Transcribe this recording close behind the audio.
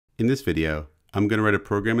In this video, I'm going to write a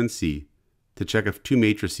program in C to check if two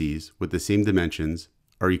matrices with the same dimensions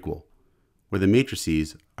are equal, where the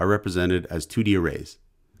matrices are represented as 2D arrays.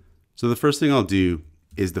 So the first thing I'll do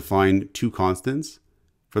is define two constants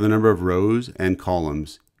for the number of rows and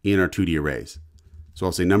columns in our 2D arrays. So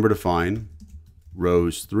I'll say number define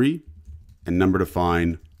rows 3 and number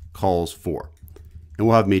define cols 4. And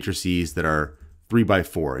we'll have matrices that are 3 by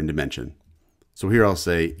 4 in dimension. So here I'll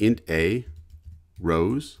say int a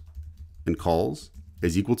rows and cols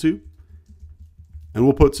is equal to, and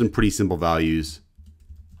we'll put some pretty simple values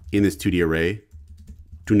in this 2D array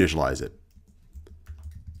to initialize it.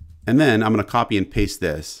 And then I'm going to copy and paste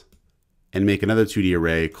this and make another 2D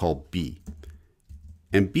array called b.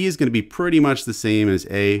 And b is going to be pretty much the same as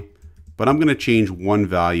a, but I'm going to change one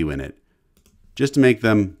value in it just to make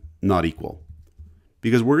them not equal.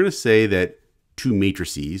 Because we're going to say that two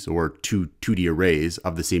matrices or two 2D arrays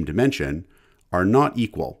of the same dimension are not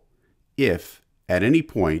equal if at any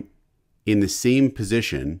point in the same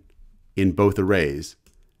position in both arrays,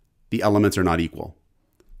 the elements are not equal.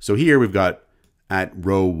 So here we've got at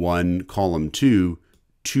row 1, column 2,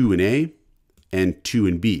 2 in A and 2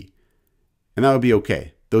 in B. And that would be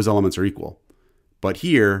okay. Those elements are equal. But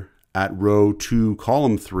here at row 2,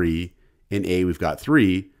 column 3 in A, we've got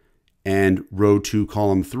 3, and row 2,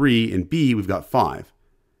 column 3 in B, we've got 5,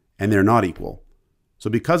 and they're not equal. So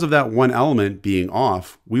because of that one element being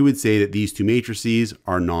off, we would say that these two matrices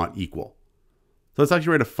are not equal. So let's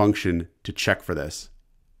actually write a function to check for this.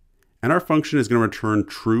 And our function is going to return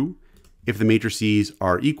true if the matrices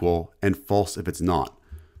are equal and false if it's not.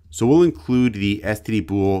 So we'll include the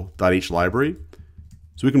stdbool.h library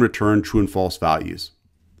so we can return true and false values.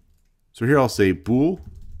 So here I'll say bool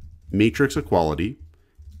matrix equality.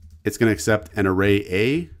 It's going to accept an array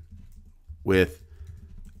A with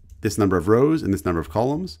this number of rows and this number of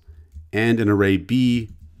columns, and an array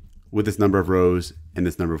B with this number of rows and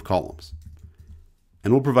this number of columns.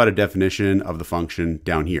 And we'll provide a definition of the function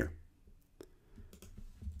down here.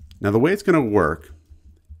 Now the way it's going to work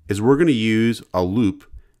is we're going to use a loop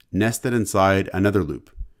nested inside another loop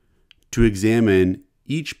to examine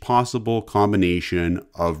each possible combination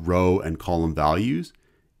of row and column values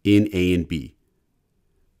in A and B.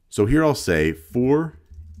 So here I'll say for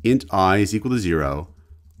int I is equal to 0,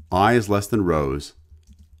 I is less than rows,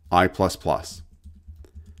 I++.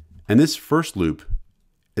 And this first loop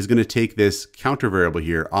is going to take this counter variable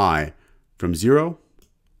here, I, from 0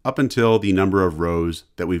 up until the number of rows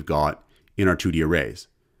that we've got in our 2D arrays.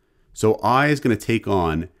 So I is going to take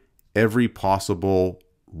on every possible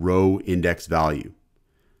row index value.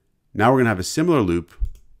 Now we're going to have a similar loop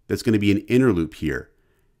that's going to be an inner loop here.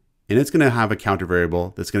 And it's going to have a counter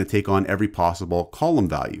variable that's going to take on every possible column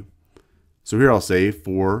value. So here I'll say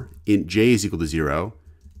for int j is equal to 0,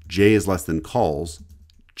 j is less than cols,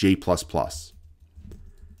 j++.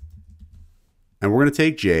 And we're going to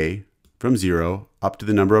take j from 0 up to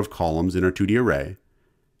the number of columns in our 2D array.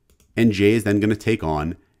 And j is then going to take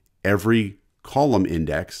on every column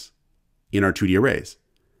index in our 2D arrays.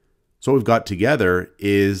 So what we've got together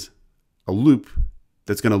is a loop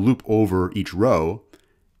that's going to loop over each row,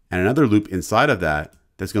 and another loop inside of that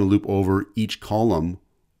that's going to loop over each column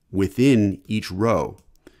within each row.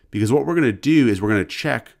 Because what we're going to do is we're going to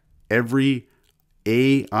check every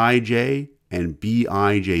aij and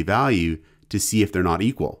bij value to see if they're not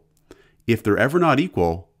equal. If they're ever not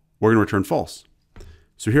equal, we're going to return false.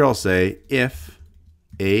 So here I'll say if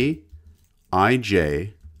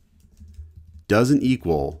aij doesn't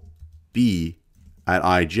equal b at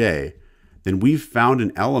ij, then we've found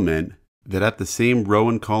an element that at the same row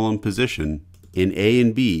and column position in A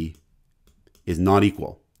and B is not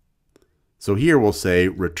equal. So here we'll say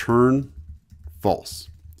return false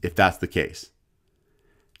if that's the case.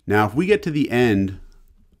 Now if we get to the end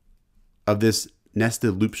of this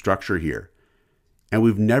nested loop structure here and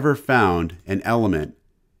we've never found an element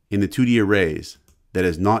in the 2D arrays that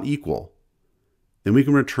is not equal, then we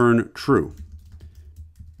can return true.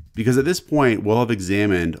 Because at this point we'll have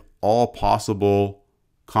examined all possible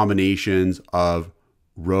combinations of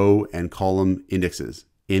row and column indexes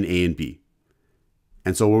in A and B.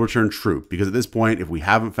 And so we'll return true, because at this point, if we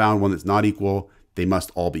haven't found one that's not equal, they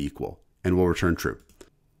must all be equal, and we'll return true.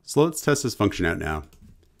 So let's test this function out now.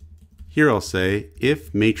 Here I'll say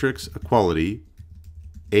if matrix equality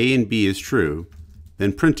A and B is true,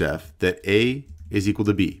 then printf that A is equal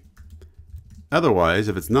to B. Otherwise,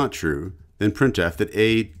 if it's not true, then printf that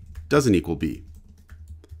A doesn't equal B.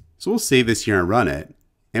 So we'll save this here and run it,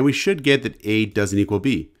 and we should get that A doesn't equal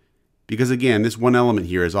B, because again, this one element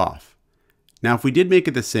here is off. Now, if we did make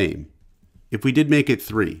it the same, if we did make it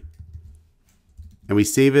 3, and we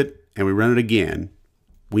save it and we run it again,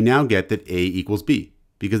 we now get that A equals B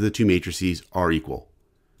because the two matrices are equal.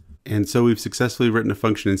 And so we've successfully written a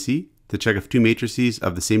function in C to check if two matrices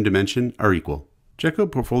of the same dimension are equal. Check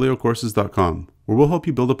out portfoliocourses.com, where we'll help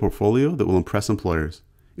you build a portfolio that will impress employers,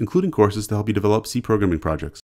 including courses to help you develop C programming projects.